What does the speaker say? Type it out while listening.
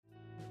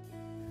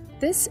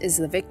This is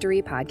the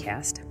Victory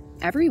Podcast.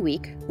 Every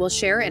week, we'll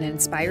share an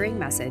inspiring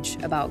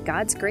message about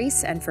God's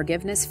grace and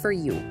forgiveness for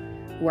you,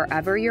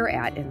 wherever you're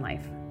at in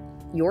life.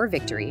 Your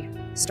victory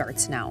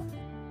starts now.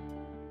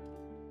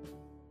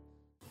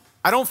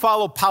 I don't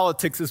follow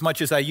politics as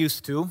much as I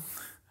used to.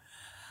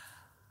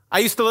 I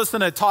used to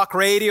listen to talk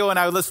radio, and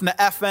I would listen to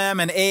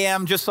FM and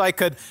AM just so I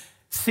could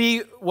see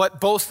what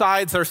both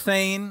sides are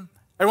saying.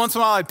 Every once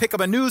in a while, I'd pick up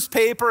a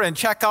newspaper and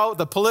check out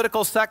the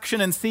political section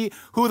and see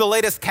who the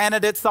latest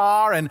candidates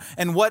are and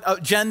what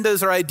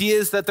agendas or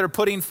ideas that they're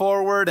putting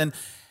forward. And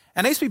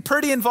I used to be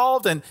pretty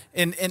involved in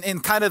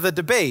kind of the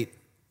debate.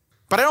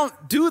 But I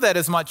don't do that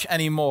as much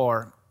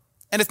anymore.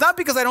 And it's not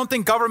because I don't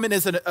think government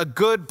is a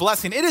good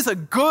blessing. It is a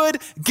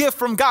good gift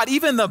from God.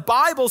 Even the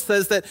Bible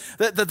says that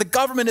the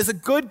government is a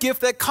good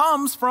gift that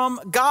comes from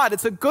God.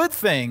 It's a good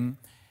thing.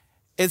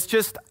 It's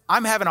just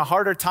I'm having a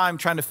harder time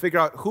trying to figure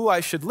out who I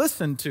should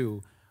listen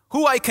to,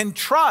 who I can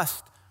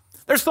trust.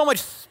 There's so much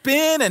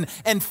spin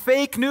and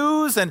fake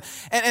news, and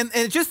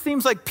it just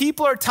seems like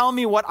people are telling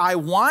me what I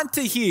want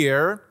to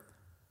hear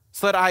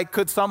so that I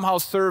could somehow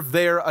serve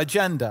their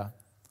agenda.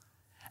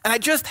 And I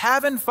just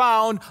haven't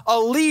found a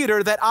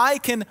leader that I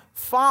can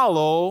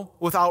follow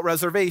without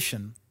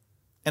reservation.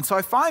 And so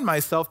I find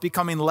myself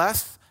becoming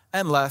less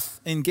and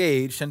less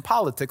engaged in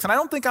politics. And I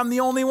don't think I'm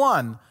the only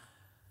one.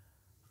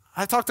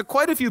 I've talked to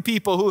quite a few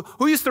people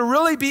who used to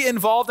really be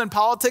involved in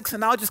politics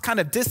and now just kind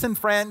of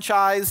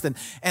disenfranchised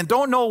and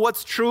don't know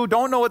what's true,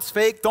 don't know what's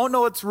fake, don't know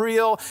what's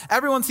real.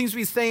 Everyone seems to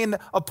be saying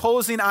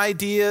opposing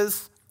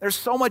ideas. There's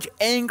so much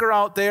anger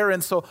out there,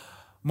 and so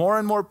more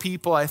and more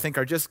people, I think,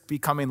 are just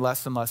becoming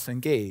less and less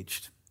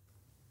engaged.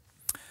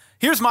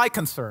 Here's my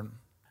concern,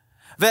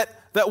 that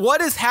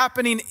what is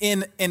happening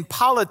in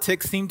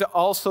politics seems to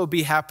also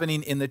be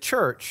happening in the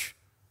church.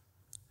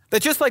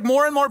 That just like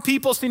more and more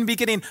people seem to be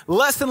getting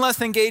less and less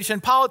engaged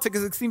in politics,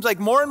 it seems like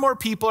more and more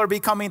people are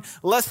becoming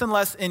less and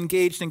less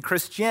engaged in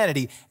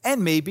Christianity,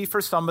 and maybe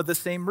for some of the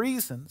same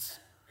reasons.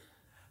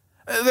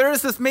 There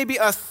is this maybe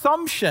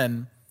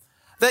assumption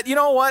that, you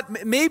know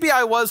what, maybe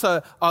I was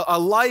a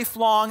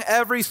lifelong,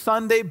 every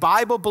Sunday,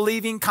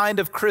 Bible-believing kind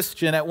of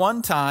Christian at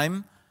one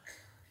time,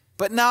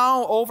 but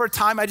now, over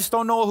time, I just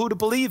don't know who to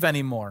believe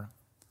anymore.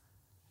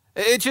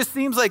 It just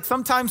seems like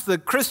sometimes the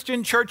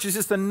Christian church is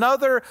just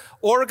another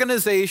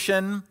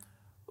organization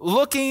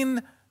looking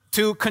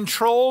to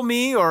control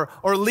me or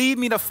lead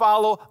me to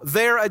follow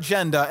their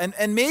agenda.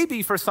 And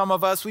maybe for some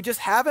of us, we just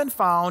haven't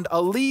found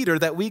a leader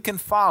that we can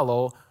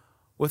follow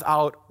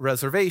without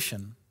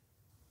reservation.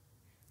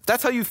 If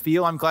that's how you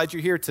feel, I'm glad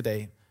you're here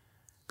today,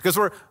 because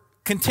we're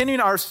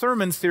continuing our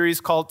sermon series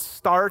called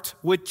Start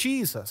with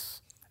Jesus.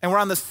 And we're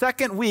on the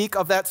second week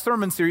of that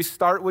sermon series,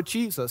 Start with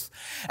Jesus.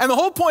 And the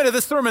whole point of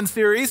this sermon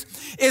series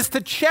is to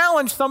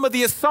challenge some of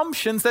the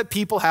assumptions that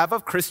people have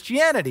of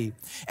Christianity.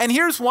 And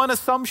here's one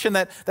assumption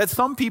that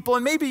some people,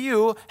 and maybe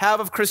you,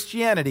 have of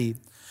Christianity,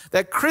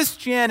 that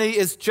Christianity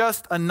is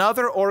just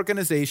another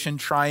organization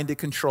trying to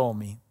control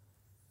me.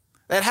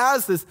 That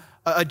has this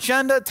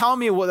agenda, tell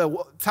me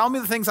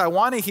the things I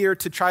want to hear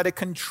to try to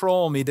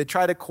control me, to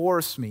try to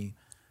coerce me.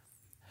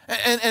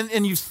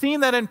 And you've seen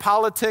that in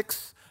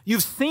politics.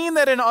 You've seen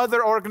that in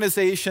other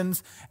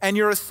organizations, and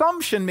your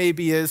assumption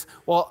maybe is,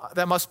 well,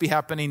 that must be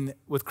happening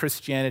with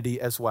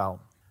Christianity as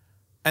well.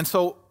 And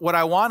so what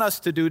I want us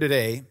to do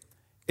today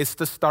is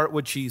to start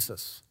with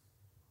Jesus.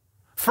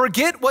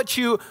 Forget what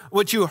you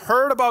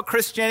heard about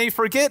Christianity.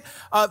 Forget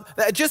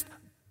that. Just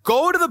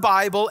go to the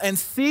Bible and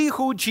see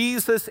who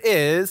Jesus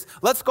is.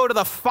 Let's go to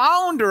the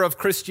founder of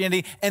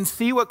Christianity and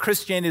see what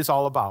Christianity is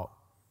all about.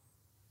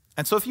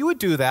 And so if you would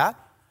do that,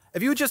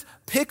 if you would just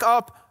pick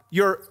up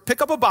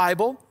a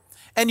Bible,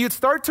 and you'd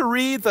start to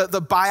read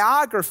the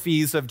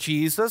biographies of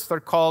Jesus. They're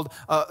called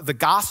the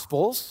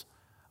Gospels.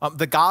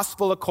 The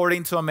Gospel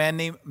according to a man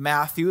named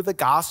Matthew, the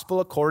Gospel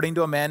according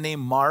to a man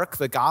named Mark,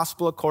 the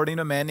Gospel according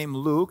to a man named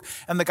Luke,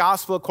 and the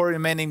Gospel according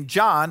to a man named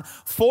John.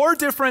 4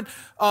 different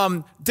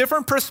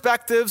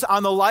perspectives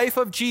on the life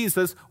of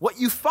Jesus. What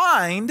you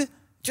find,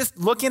 just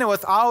looking at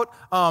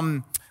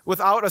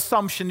without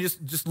assumption,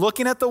 just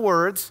looking at the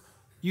words,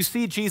 you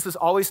see Jesus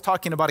always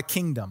talking about a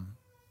kingdom.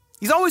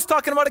 He's always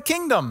talking about a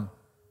kingdom.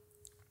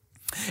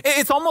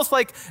 It's almost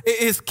like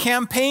his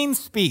campaign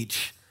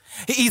speech.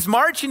 He's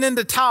marching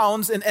into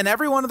towns, and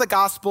every one of the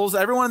Gospels,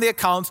 every one of the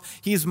accounts,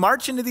 he's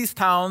marching to these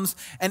towns,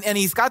 and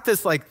he's got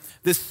this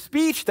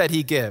speech that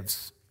he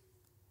gives.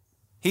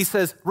 He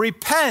says,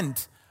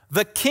 repent,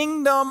 the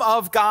kingdom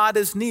of God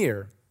is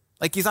near.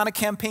 Like he's on a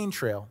campaign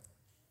trail.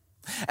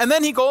 And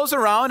then he goes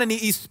around and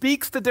he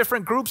speaks to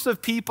different groups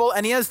of people,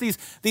 and he has these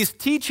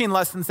teaching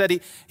lessons that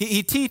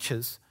he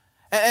teaches.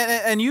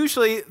 And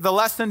usually the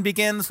lesson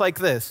begins like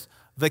this.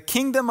 The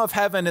kingdom of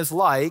heaven is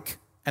like,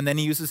 and then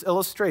he uses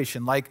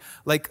illustration, like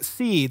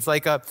seeds,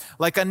 like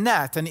a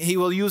net, and he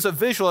will use a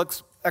visual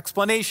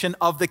explanation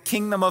of the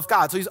kingdom of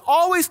God. So he's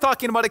always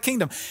talking about a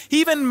kingdom.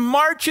 He even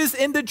marches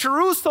into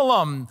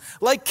Jerusalem,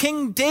 like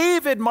King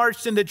David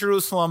marched into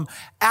Jerusalem,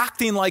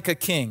 acting like a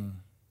king.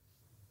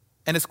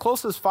 And his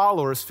closest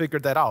followers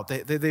figured that out.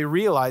 They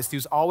realized he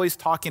was always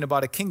talking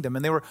about a kingdom,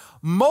 and they were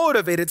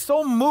motivated,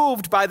 so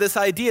moved by this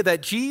idea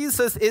that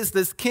Jesus is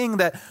this king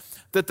that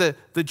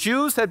the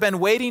Jews had been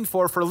waiting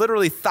for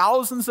literally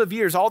thousands of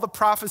years. All the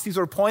prophecies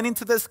were pointing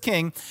to this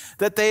king,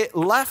 that they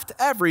left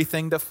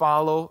everything to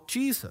follow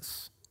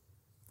Jesus.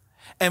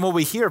 And what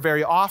we hear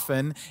very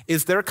often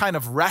is they're kind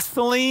of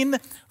wrestling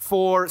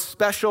for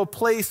special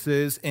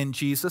places in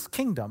Jesus'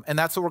 kingdom. And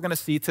that's what we're going to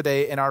see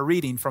today in our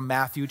reading from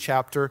Matthew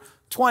chapter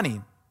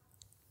 20.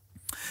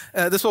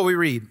 This is what we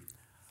read.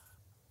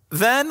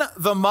 Then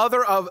the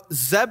mother of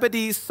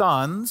Zebedee's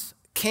sons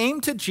came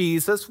to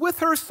Jesus with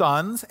her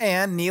sons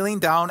and, kneeling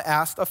down,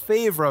 asked a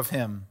favor of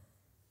him.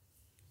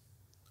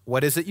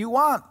 "What is it you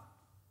want?"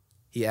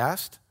 he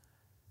asked.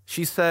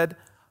 She said,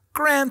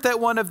 "Grant that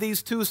one of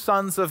these two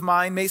sons of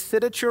mine may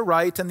sit at your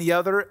right and the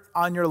other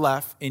on your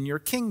left in your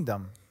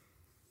kingdom."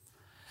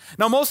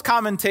 Now, most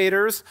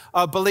commentators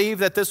believe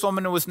that this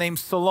woman was named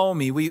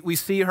Salome. We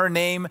see her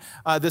name,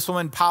 this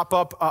woman, pop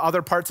up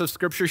other parts of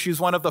Scripture. She's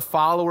one of the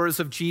followers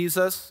of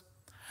Jesus.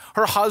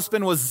 Her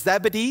husband was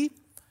Zebedee,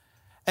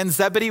 and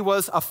Zebedee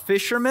was a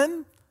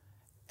fisherman,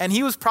 and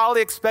he was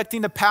probably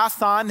expecting to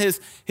pass on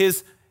his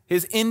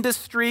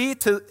industry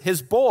to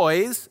his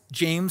boys,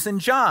 James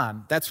and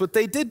John. That's what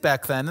they did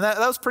back then. And that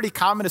was pretty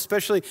common,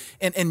 especially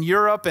in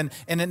Europe and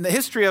in the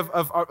history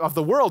of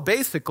the world,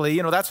 basically.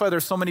 You know, that's why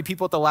there's so many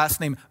people with the last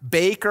name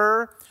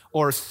Baker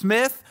or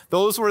Smith.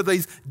 Those were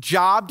these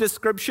job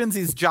descriptions,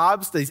 these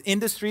jobs, these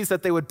industries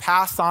that they would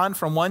pass on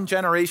from one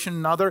generation to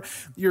another.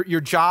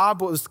 Your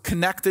job was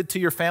connected to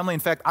your family. In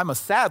fact, I'm a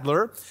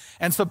saddler.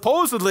 And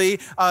supposedly,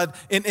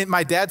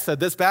 my dad said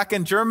this, back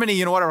in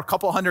Germany, a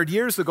couple hundred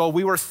years ago,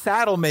 we were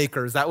saddle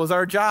makers. That was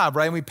our job,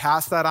 right? And we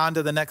passed that on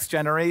to the next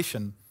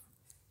generation.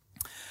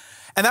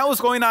 And that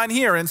was going on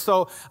here. And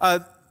so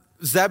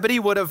Zebedee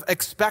would have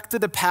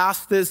expected to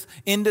pass this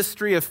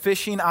industry of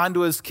fishing on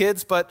to his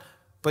kids, but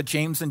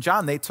James and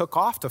John, they took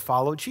off to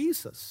follow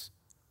Jesus.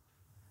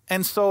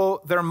 And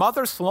so their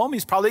mother, Salome,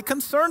 is probably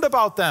concerned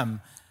about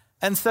them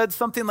and said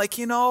something like,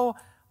 all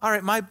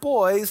right, my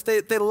boys,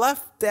 they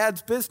left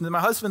Dad's business, my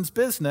husband's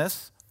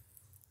business.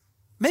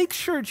 Make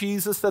sure,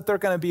 Jesus, that they're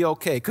going to be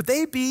okay. Could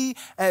they be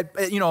give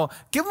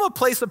them a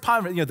place of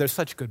power. They're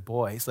such good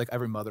boys, like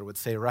every mother would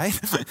say, right?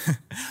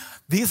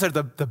 These are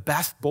the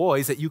best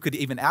boys that you could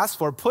even ask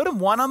for. Put them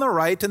one on the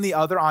right and the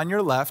other on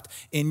your left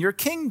in your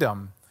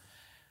kingdom.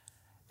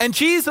 And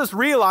Jesus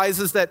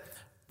realizes that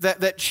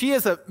she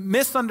has a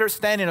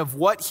misunderstanding of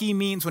what he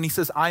means when he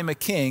says, "I'm a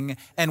king,"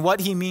 and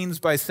what he means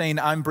by saying,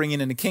 "I'm bringing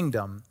in a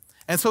kingdom."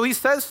 And so he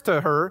says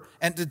to her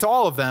and to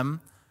all of them,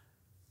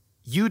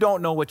 "You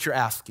don't know what you're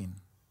asking.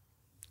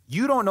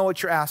 You don't know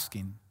what you're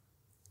asking.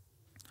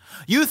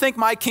 You think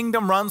my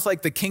kingdom runs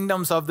like the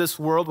kingdoms of this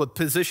world with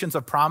positions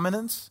of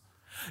prominence?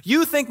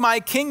 You think my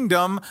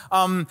kingdom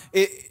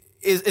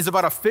is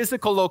about a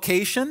physical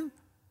location?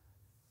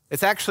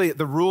 It's actually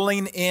the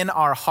ruling in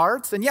our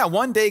hearts. And yeah,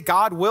 one day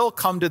God will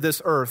come to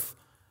this earth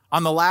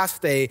on the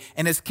last day,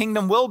 and his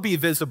kingdom will be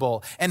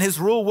visible, and his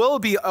rule will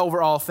be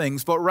over all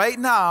things. But right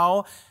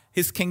now,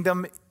 his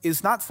kingdom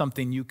is not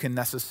something you can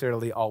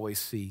necessarily always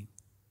see."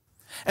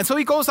 And so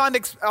he goes on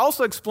to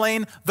also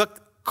explain the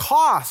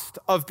cost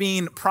of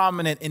being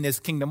prominent in his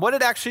kingdom, what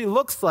it actually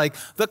looks like,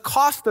 the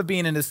cost of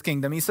being in his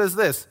kingdom. He says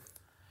this,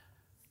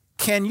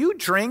 "Can you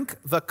drink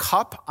the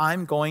cup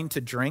I'm going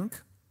to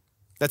drink?"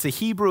 That's a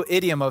Hebrew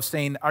idiom of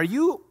saying, "Are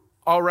you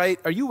all right?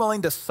 Are you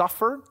willing to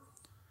suffer?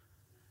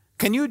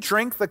 Can you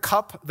drink the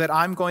cup that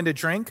I'm going to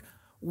drink?"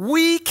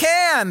 "We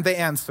can," they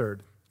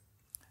answered.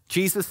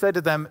 Jesus said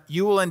to them,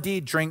 "You will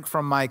indeed drink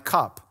from my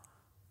cup."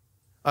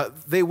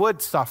 They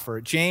would suffer.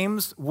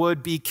 James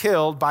would be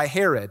killed by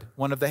Herod,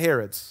 one of the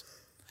Herods.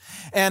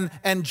 And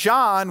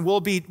John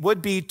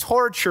would be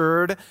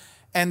tortured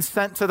and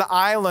sent to the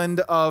island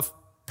of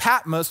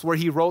Patmos, where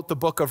he wrote the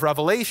book of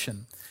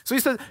Revelation. So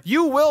he said,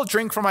 "You will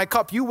drink from my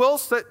cup. You will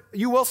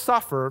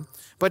suffer,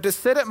 but to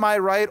sit at my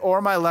right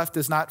or my left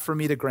is not for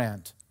me to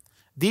grant.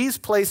 These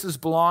places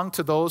belong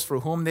to those for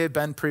whom they have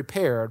been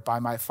prepared by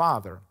my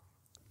Father."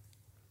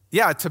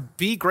 Yeah, to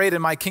be great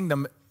in my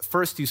kingdom,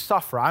 first you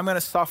suffer. I'm going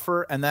to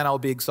suffer, and then I'll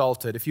be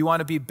exalted. If you want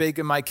to be big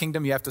in my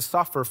kingdom, you have to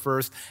suffer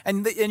first,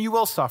 and you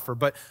will suffer,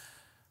 but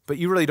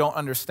you really don't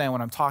understand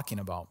what I'm talking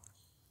about.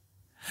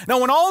 Now,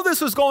 when all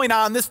this was going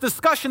on, this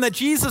discussion that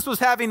Jesus was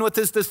having with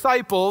his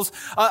disciples,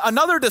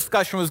 another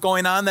discussion was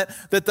going on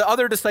that the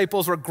other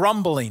disciples were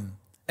grumbling.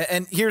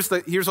 And here's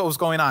what was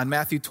going on,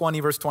 Matthew 20,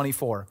 verse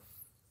 24.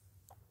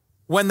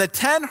 When the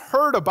 10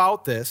 heard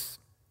about this,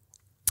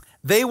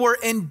 they were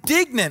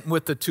indignant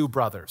with the two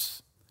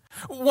brothers.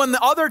 When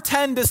the other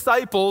 10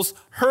 disciples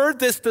heard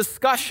this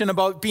discussion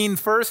about being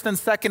first and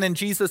second in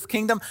Jesus'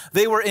 kingdom,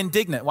 they were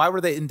indignant. Why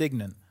were they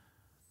indignant?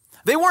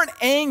 They weren't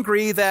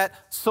angry that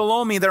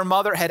Salome, their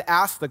mother, had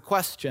asked the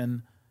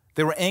question.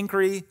 They were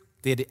angry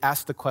they had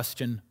asked the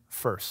question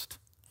first.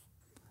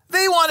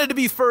 They wanted to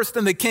be first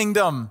in the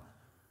kingdom.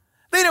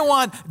 They didn't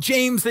want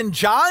James and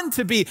John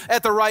to be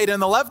at the right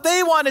and the left.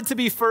 They wanted to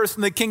be first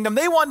in the kingdom.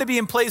 They wanted to be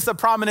in place of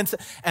prominence.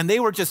 And they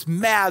were just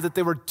mad that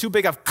they were too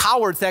big of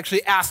cowards to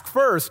actually ask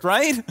first,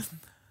 right?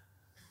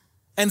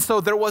 And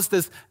so there was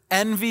this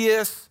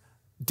envious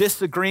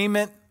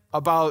disagreement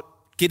about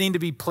getting to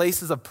be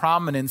places of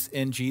prominence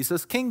in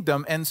Jesus'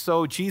 kingdom. And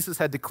so Jesus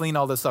had to clean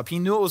all this up. He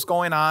knew what was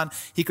going on.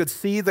 He could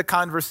see the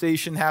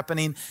conversation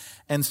happening.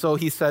 And so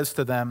he says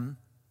to them,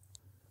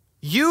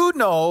 you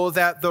know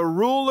that the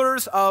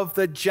rulers of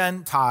the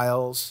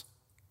Gentiles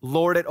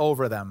lord it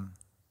over them,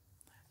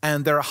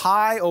 and their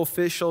high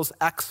officials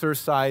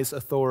exercise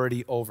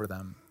authority over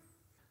them.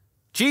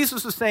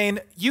 Jesus was saying,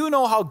 you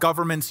know how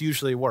governments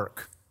usually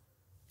work.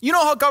 You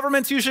know how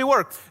governments usually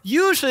work.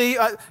 Usually,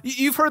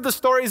 you've heard the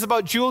stories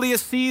about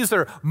Julius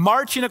Caesar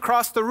marching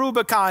across the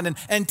Rubicon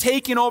and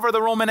taking over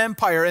the Roman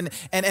Empire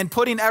and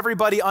putting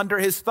everybody under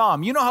his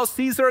thumb. You know how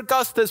Caesar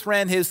Augustus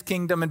ran his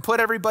kingdom and put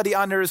everybody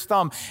under his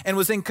thumb and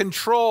was in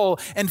control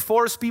and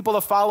forced people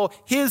to follow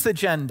his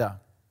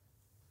agenda.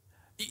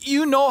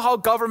 You know how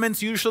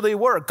governments usually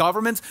work.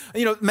 Governments,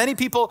 many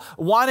people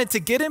wanted to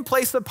get in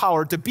place of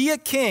power, to be a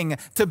king,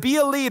 to be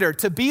a leader,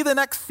 to be the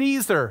next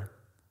Caesar,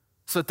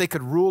 so that they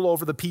could rule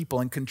over the people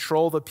and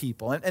control the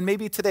people. And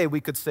maybe today we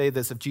could say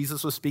this. If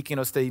Jesus was speaking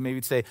to us today, maybe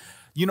he'd say,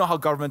 you know how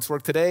governments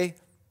work today?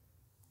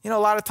 A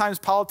lot of times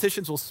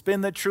politicians will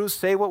spin the truth,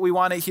 say what we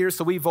want to hear,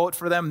 so we vote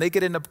for them. They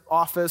get into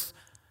office,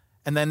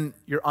 and then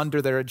you're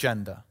under their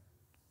agenda.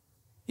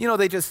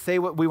 They just say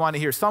what we want to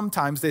hear.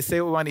 Sometimes they say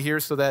what we want to hear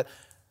so that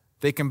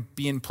they can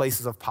be in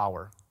places of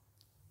power.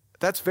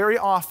 That's very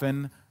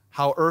often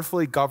how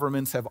earthly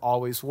governments have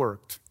always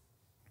worked.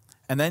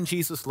 And then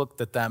Jesus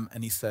looked at them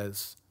and he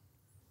says,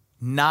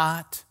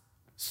 not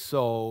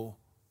so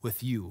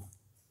with you.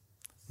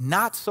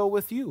 Not so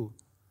with you.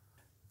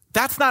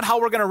 That's not how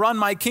we're going to run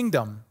my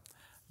kingdom.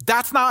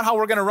 That's not how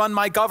we're going to run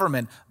my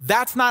government.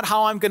 That's not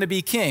how I'm going to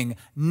be king.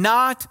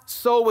 Not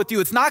so with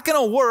you. It's not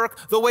going to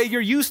work the way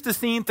you're used to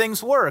seeing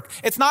things work.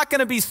 It's not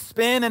going to be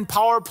spin and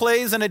power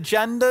plays and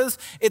agendas.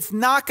 It's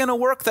not going to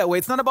work that way.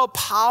 It's not about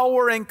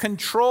power and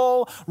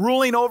control,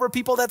 ruling over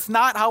people. That's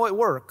not how it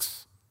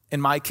works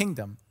in my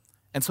kingdom.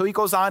 And so he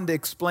goes on to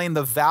explain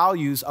the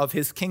values of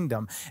his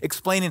kingdom,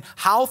 explaining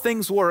how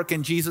things work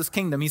in Jesus'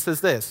 kingdom. He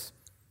says this,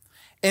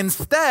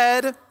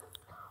 instead,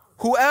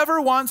 whoever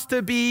wants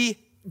to be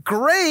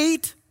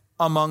great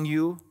among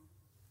you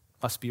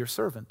must be your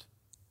servant.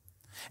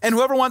 And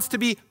whoever wants to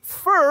be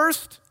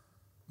first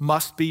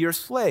must be your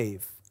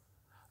slave.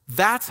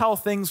 That's how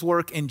things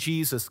work in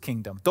Jesus'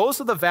 kingdom.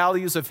 Those are the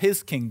values of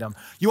his kingdom.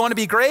 You want to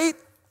be great?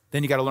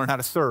 Then you got to learn how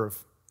to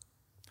serve.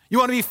 You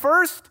want to be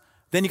first?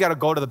 Then you got to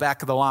go to the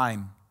back of the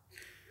line.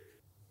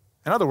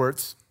 In other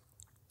words,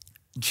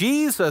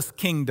 Jesus'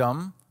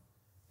 kingdom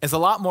is a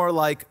lot more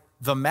like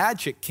the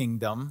Magic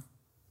Kingdom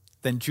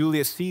than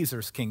Julius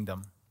Caesar's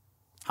kingdom.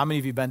 How many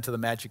of you have been to the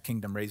Magic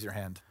Kingdom? Raise your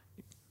hand.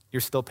 You're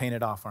still paying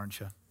it off,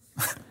 aren't you?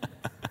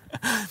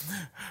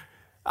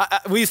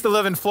 We used to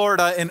live in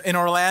Florida, in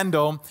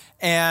Orlando,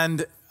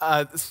 and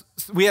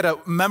we had a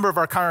member of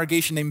our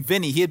congregation named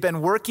Vinny. He had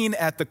been working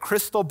at the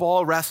Crystal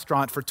Ball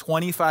restaurant for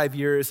 25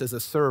 years as a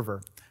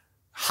server.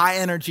 High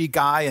energy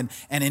guy,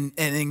 and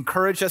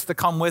encouraged us to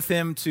come with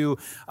him to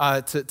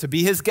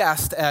be his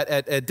guest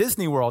at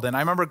Disney World. And I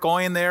remember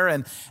going there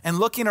and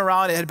looking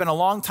around. It had been a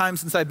long time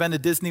since I'd been to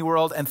Disney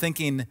World and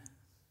thinking,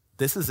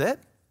 this is it?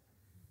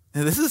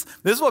 This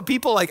is what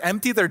people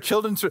empty their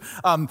children's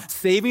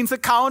savings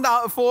account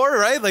out for,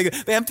 right?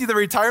 They empty the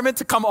retirement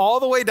to come all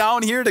the way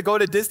down here to go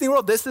to Disney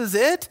World. This is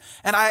it?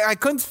 And I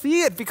couldn't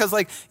see it because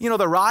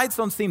the rides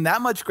don't seem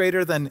that much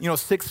greater than,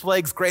 Six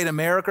Flags Great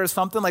America or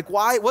something.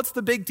 Why? What's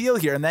the big deal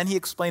here? And then he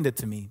explained it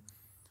to me.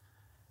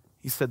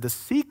 He said, the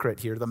secret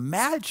here, the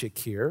magic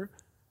here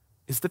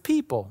is the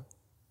people.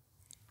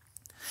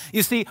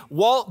 You see,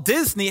 Walt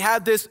Disney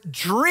had this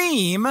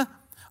dream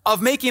of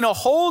making a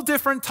whole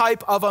different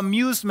type of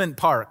amusement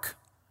park.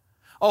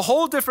 A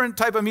whole different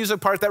type of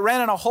amusement park that ran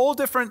on a whole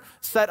different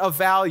set of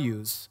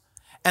values.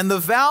 And the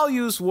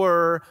values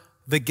were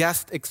the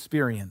guest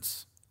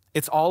experience.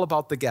 It's all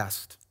about the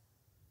guest.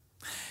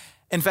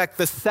 In fact,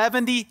 the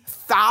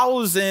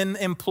 70,000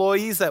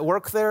 employees that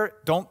work there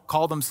don't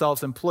call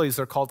themselves employees.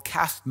 They're called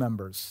cast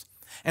members.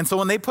 And so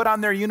when they put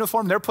on their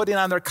uniform, they're putting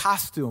on their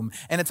costume.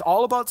 And it's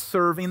all about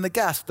serving the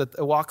guest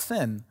that walks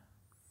in.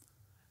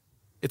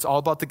 It's all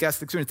about the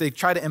guest experience. They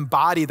try to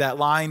embody that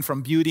line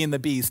from Beauty and the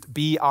Beast,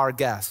 be our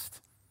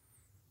guest.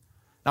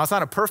 Now, it's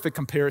not a perfect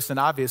comparison,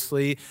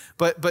 obviously,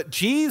 but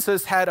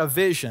Jesus had a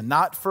vision,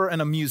 not for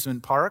an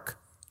amusement park,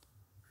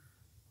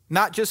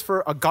 not just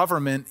for a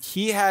government.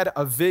 He had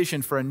a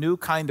vision for a new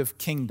kind of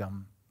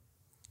kingdom.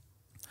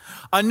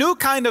 A new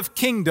kind of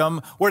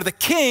kingdom where the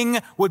king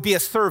would be a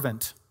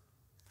servant,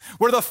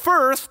 where the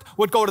first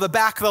would go to the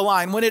back of the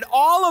line, would it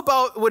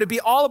be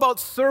all about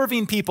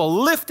serving people,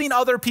 lifting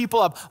other people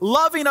up,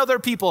 loving other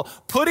people,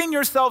 putting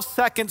yourself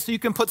second so you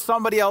can put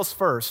somebody else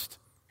first.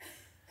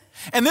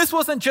 And this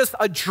wasn't just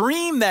a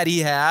dream that he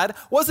had,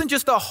 wasn't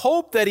just a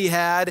hope that he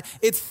had,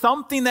 it's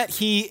something that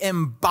he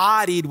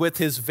embodied with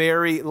his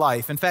very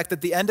life. In fact,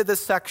 at the end of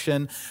this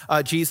section,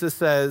 Jesus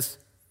says,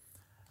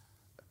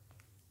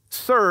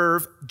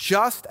 serve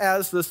just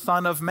as the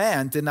Son of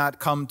Man did not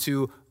come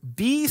to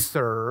be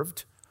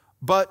served,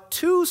 but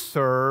to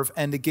serve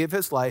and to give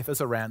his life as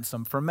a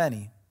ransom for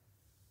many.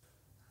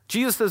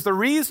 Jesus says, the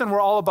reason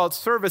we're all about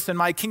service in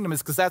my kingdom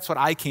is because that's what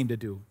I came to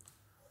do.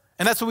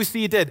 And that's what we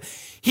see he did.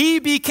 He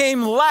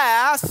became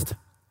last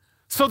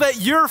so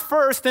that you're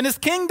first in his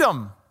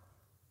kingdom.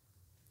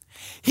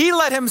 He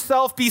let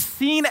himself be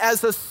seen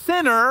as a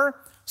sinner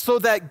so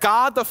that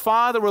God the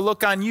Father will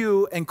look on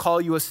you and call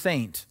you a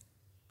saint.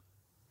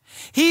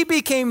 He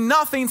became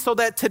nothing so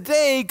that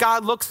today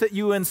God looks at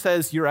you and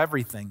says, you're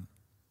everything.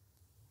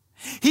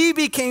 He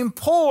became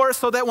poor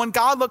so that when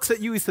God looks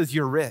at you, he says,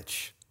 you're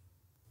rich.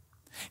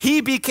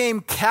 He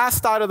became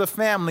cast out of the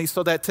family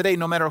so that today,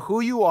 no matter who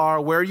you are,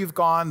 where you've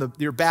gone,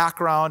 your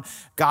background,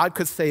 God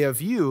could say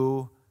of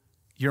you,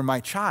 you're my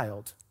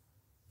child.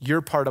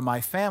 You're part of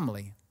my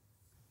family.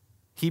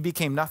 He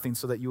became nothing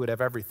so that you would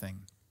have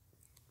everything.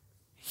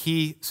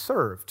 He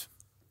served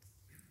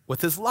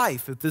with his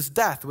life, with his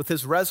death, with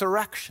his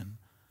resurrection.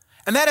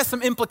 And that has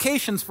some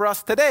implications for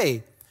us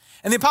today.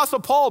 And the Apostle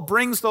Paul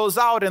brings those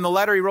out in the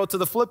letter he wrote to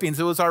the Philippians.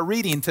 It was our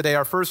reading today,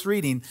 our first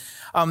reading.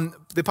 The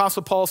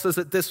Apostle Paul says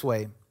it this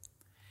way: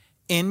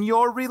 in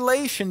your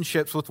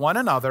relationships with one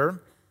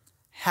another,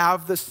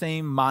 have the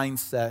same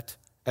mindset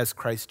as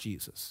Christ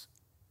Jesus.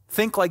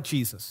 Think like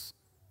Jesus.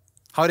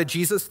 How did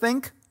Jesus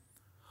think?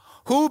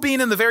 Who,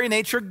 being in the very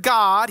nature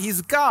God,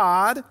 he's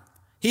God,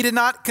 he did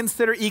not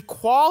consider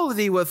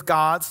equality with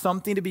God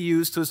something to be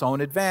used to his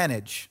own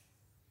advantage.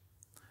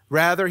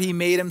 Rather, he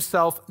made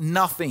himself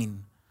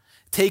nothing,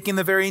 taking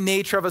the very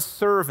nature of a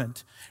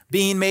servant,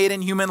 being made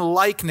in human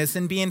likeness,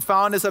 and being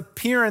found as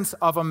appearance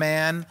of a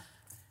man,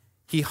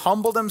 he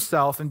humbled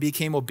himself and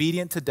became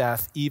obedient to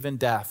death, even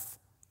death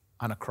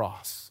on a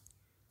cross.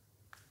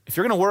 If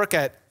you're going to work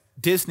at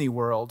Disney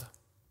World,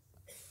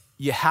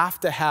 you have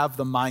to have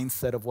the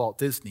mindset of Walt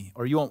Disney,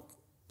 or you won't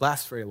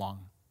last very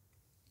long.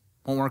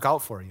 Won't work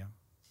out for you.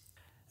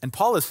 And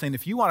Paul is saying,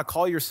 if you want to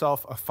call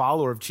yourself a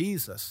follower of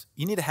Jesus,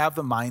 you need to have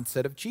the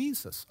mindset of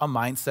Jesus, a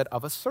mindset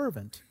of a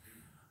servant,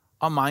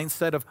 a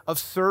mindset of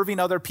serving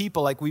other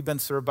people like we've been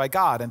served by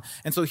God.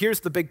 And so here's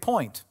the big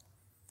point.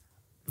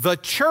 The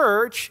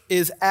church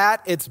is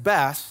at its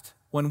best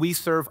when we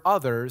serve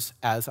others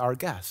as our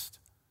guest.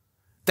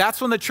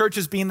 That's when the church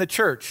is being the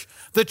church.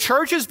 The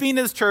church is being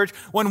his church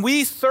when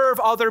we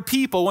serve other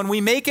people, when we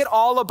make it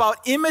all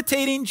about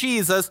imitating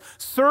Jesus,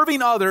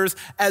 serving others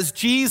as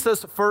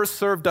Jesus first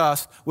served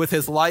us with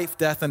his life,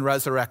 death, and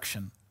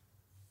resurrection.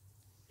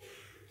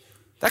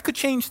 That could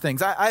change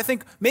things. I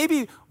think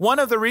maybe one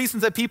of the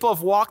reasons that people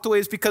have walked away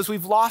is because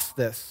we've lost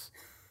this.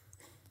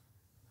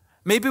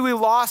 Maybe we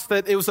lost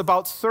that it was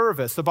about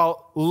service,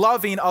 about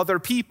loving other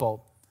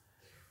people.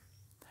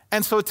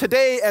 And so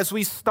today, as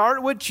we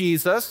start with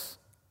Jesus,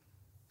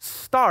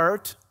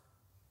 start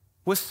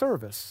with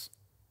service.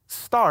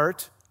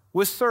 Start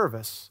with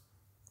service.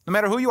 No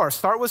matter who you are,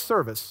 start with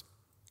service.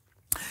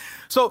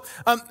 So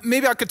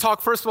maybe I could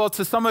talk, first of all,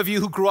 to some of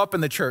you who grew up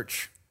in the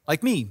church,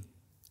 like me.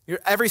 You're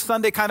every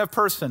Sunday kind of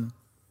person.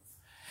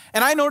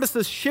 And I noticed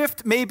this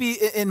shift maybe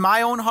in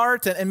my own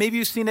heart, and maybe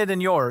you've seen it in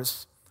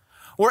yours,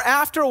 where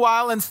after a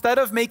while, instead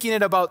of making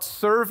it about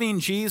serving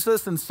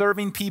Jesus and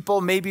serving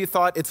people, maybe you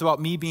thought it's about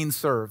me being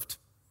served.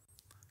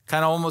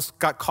 Kind of almost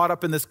got caught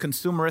up in this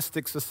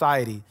consumeristic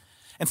society.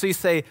 And so you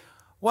say,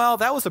 well,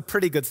 that was a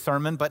pretty good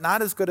sermon, but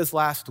not as good as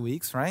last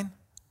week's, right?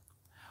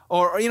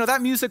 Or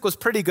that music was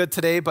pretty good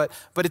today, but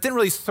it didn't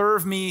really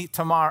serve me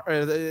tomorrow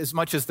as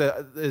much as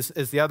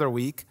the other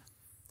week.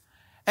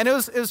 And it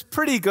was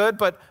pretty good,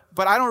 but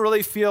I don't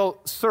really feel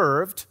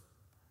served.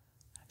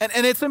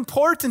 And it's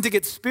important to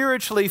get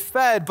spiritually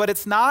fed, but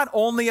it's not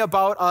only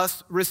about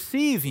us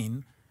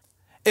receiving.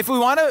 If we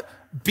want to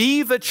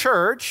be the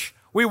church,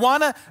 we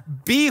want to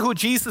be who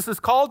Jesus is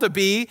called to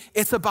be,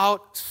 it's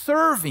about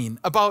serving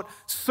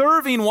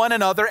one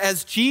another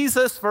as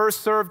Jesus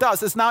first served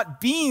us. It's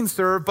not being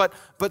served,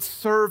 but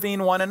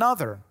serving one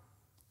another.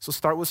 So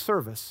start with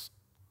service.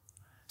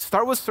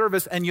 Start with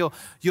service, and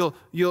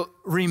you'll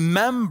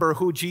remember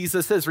who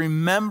Jesus is.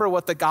 Remember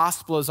what the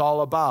gospel is all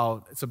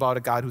about. It's about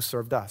a God who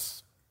served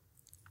us.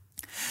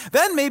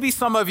 Then maybe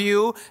some of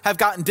you have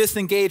gotten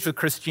disengaged with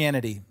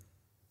Christianity.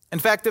 In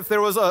fact, if there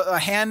was a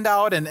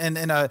handout and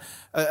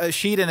a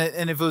sheet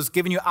and if it was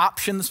giving you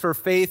options for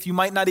faith, you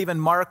might not even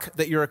mark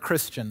that you're a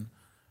Christian.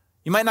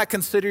 You might not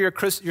consider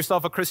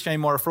yourself a Christian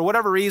anymore. For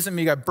whatever reason,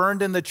 maybe you got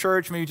burned in the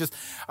church, maybe you just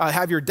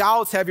have your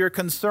doubts, have your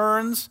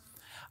concerns.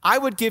 I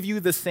would give you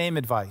the same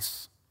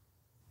advice.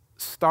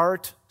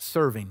 Start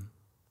serving.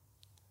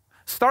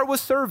 Start with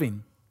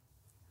serving.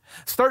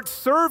 Start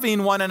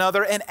serving one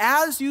another, and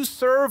as you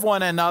serve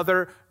one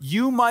another,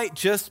 you might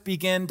just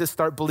begin to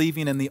start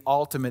believing in the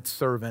ultimate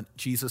servant,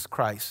 Jesus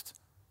Christ.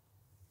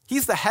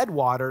 He's the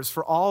headwaters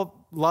for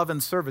all love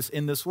and service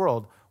in this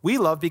world. We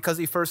love because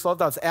he first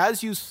loved us.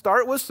 As you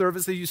start with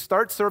service, as you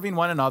start serving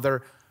one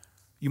another,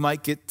 you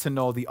might get to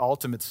know the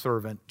ultimate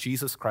servant,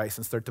 Jesus Christ,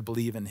 and start to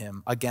believe in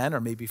him again,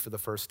 or maybe for the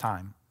first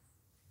time.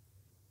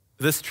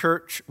 This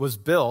church was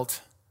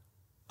built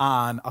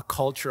on a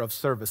culture of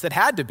service. It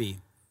had to be.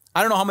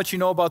 I don't know how much you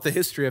know about the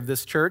history of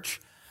this church.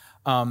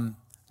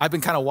 I've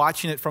been kind of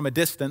watching it from a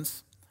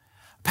distance.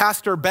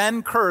 Pastor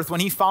Ben Kurth, when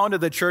he founded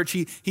the church,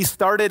 he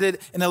started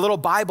it in a little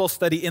Bible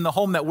study in the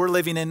home that we're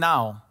living in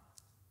now.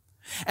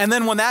 And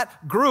then when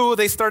that grew,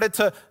 they started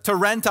to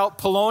rent out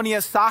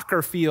Polonia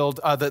soccer field,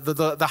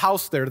 the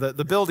house there,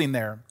 the building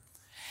there.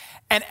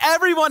 And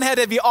everyone had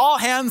to be all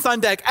hands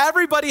on deck.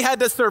 Everybody had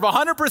to serve,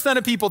 100%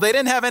 of people. They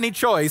didn't have any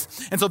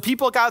choice. And so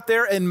people got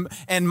there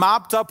and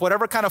mopped up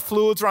whatever kind of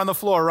fluids were on the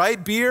floor,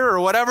 right? Beer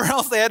or whatever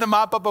else they had to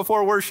mop up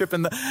before worship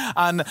in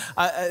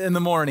the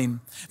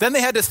morning. Then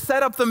they had to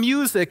set up the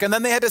music, and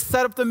then they had to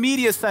set up the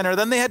media center.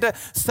 Then they had to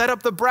set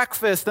up the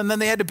breakfast, and then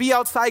they had to be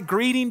outside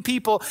greeting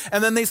people,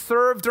 and then they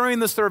served during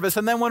the service.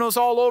 And then when it was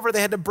all over,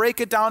 they had to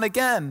break it down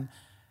again.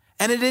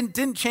 And it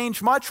didn't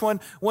change much when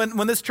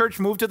this church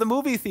moved to the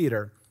movie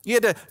theater. You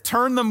had to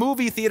turn the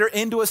movie theater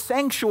into a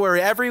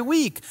sanctuary every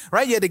week,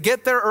 right? You had to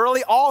get there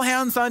early, all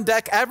hands on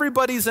deck,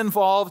 everybody's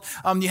involved.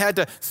 You had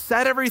to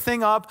set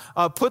everything up,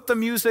 put the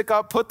music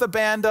up, put the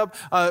band up,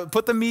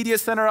 put the media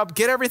center up,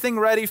 get everything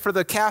ready for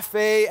the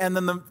cafe and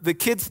then the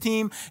kids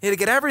team. You had to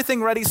get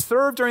everything ready,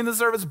 serve during the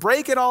service,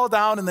 break it all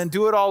down, and then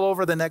do it all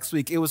over the next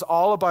week. It was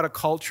all about a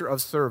culture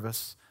of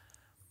service.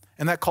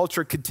 And that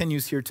culture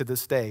continues here to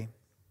this day.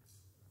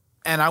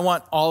 And I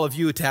want all of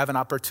you to have an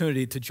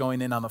opportunity to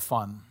join in on the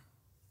fun.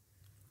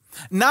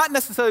 Not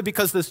necessarily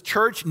because this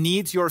church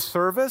needs your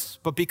service,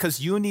 but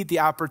because you need the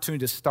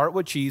opportunity to start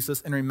with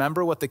Jesus and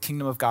remember what the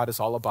kingdom of God is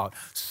all about.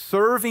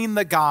 Serving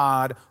the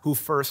God who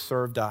first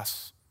served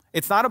us.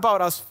 It's not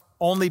about us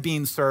only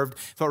being served,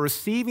 but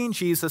receiving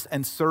Jesus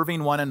and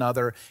serving one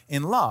another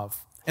in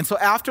love. And so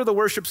after the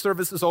worship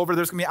service is over,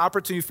 there's going to be an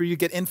opportunity for you to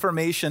get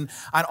information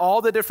on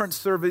all the different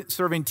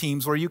serving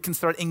teams where you can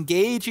start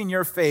engaging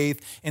your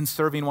faith in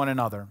serving one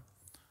another.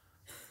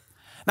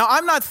 Now,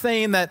 I'm not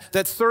saying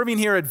that serving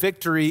here at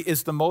Victory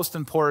is the most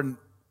important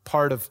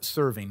part of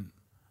serving.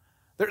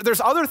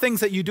 There's other things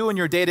that you do in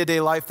your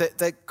day-to-day life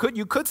that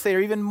you could say are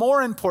even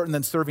more important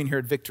than serving here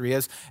at Victory,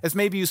 as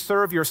maybe you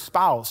serve your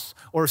spouse,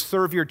 or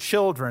serve your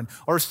children,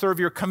 or serve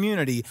your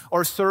community,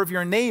 or serve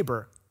your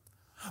neighbor.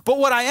 But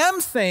what I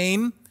am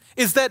saying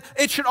is that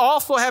it should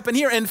also happen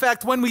here. In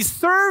fact, when we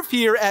serve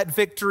here at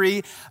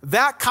Victory,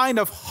 that kind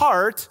of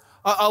heart,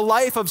 a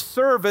life of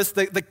service,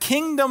 the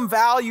kingdom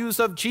values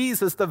of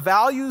Jesus, the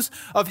values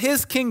of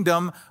his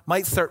kingdom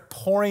might start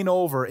pouring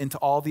over into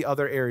all the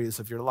other areas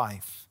of your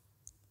life.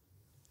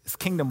 His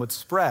kingdom would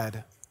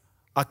spread,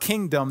 a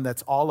kingdom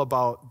that's all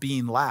about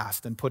being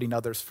last and putting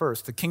others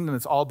first, a kingdom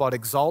that's all about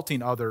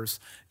exalting others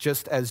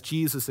just as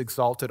Jesus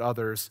exalted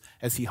others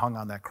as he hung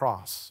on that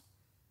cross.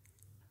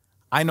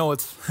 I know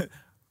it's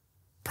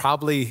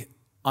probably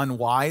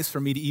unwise for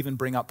me to even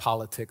bring up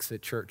politics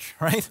at church,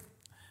 right?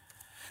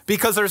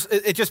 Because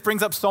it just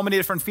brings up so many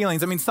different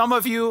feelings. I mean, some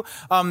of you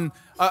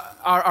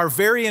are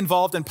very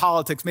involved in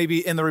politics,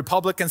 maybe in the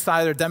Republican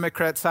side or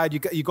Democrat side.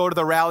 You go to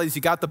the rallies,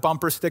 you got the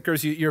bumper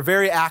stickers, you're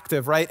very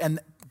active, right? And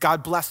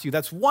God bless you.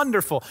 That's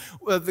wonderful.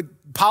 The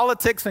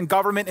politics and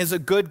government is a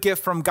good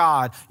gift from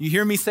God. You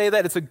hear me say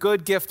that? It's a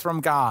good gift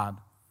from God.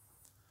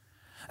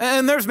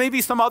 And there's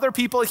maybe some other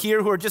people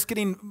here who are just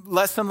getting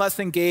less and less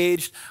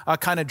engaged,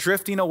 kind of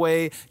drifting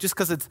away just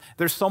because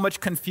there's so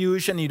much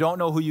confusion, you don't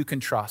know who you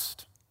can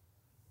trust.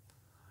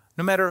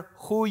 No matter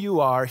who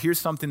you are, here's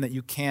something that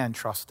you can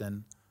trust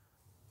in.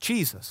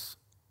 Jesus.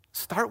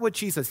 Start with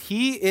Jesus.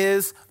 He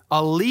is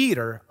a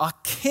leader, a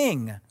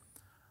king,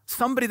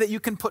 somebody that you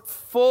can put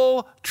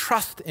full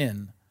trust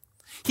in.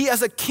 He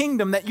has a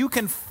kingdom that you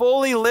can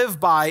fully live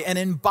by and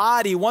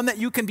embody, one that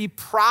you can be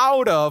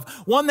proud of,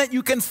 one that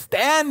you can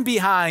stand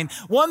behind,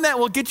 one that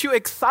will get you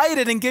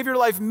excited and give your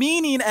life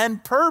meaning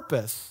and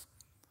purpose.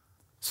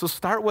 So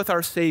start with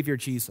our Savior,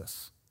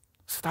 Jesus.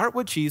 Start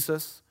with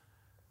Jesus.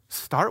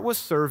 Start with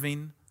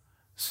serving.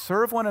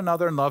 Serve one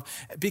another in love,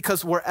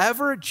 because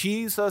wherever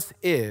Jesus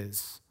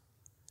is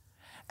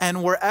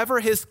and wherever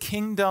his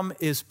kingdom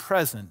is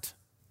present,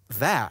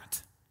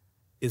 that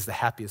is the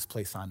happiest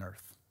place on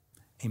earth.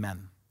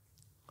 Amen.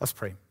 Let's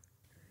pray.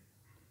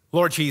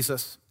 Lord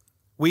Jesus,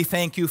 we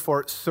thank you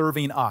for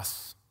serving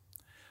us.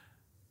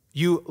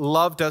 You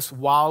loved us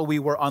while we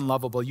were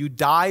unlovable. You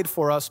died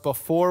for us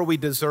before we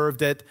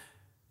deserved it.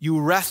 You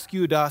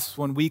rescued us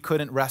when we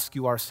couldn't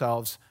rescue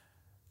ourselves.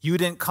 You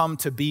didn't come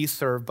to be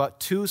served, but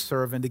to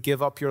serve and to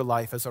give up your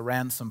life as a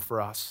ransom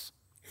for us.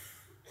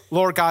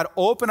 Lord God,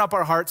 open up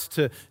our hearts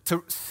to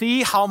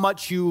see how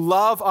much you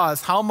love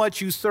us, how much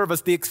you serve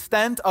us, the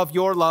extent of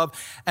your love.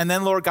 And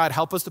then, Lord God,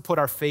 help us to put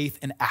our faith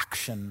in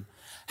action.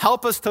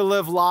 Help us to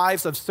live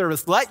lives of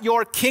service. Let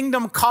your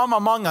kingdom come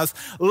among us.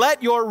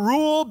 Let your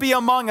rule be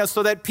among us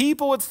so that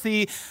people would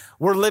see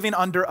we're living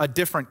under a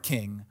different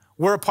king.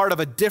 We're a part of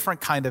a different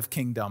kind of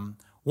kingdom,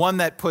 one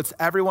that puts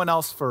everyone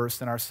else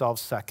first and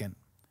ourselves second.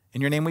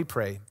 In your name we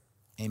pray.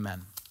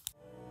 Amen.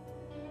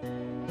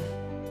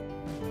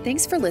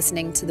 Thanks for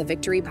listening to the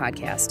Victory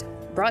Podcast,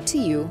 brought to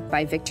you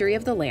by Victory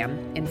of the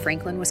Lamb in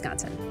Franklin,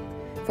 Wisconsin.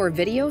 For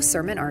video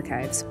sermon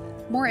archives,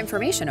 more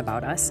information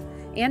about us,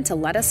 and to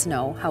let us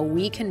know how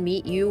we can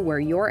meet you where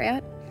you're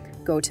at,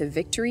 go to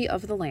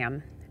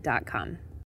victoryofthelamb.com.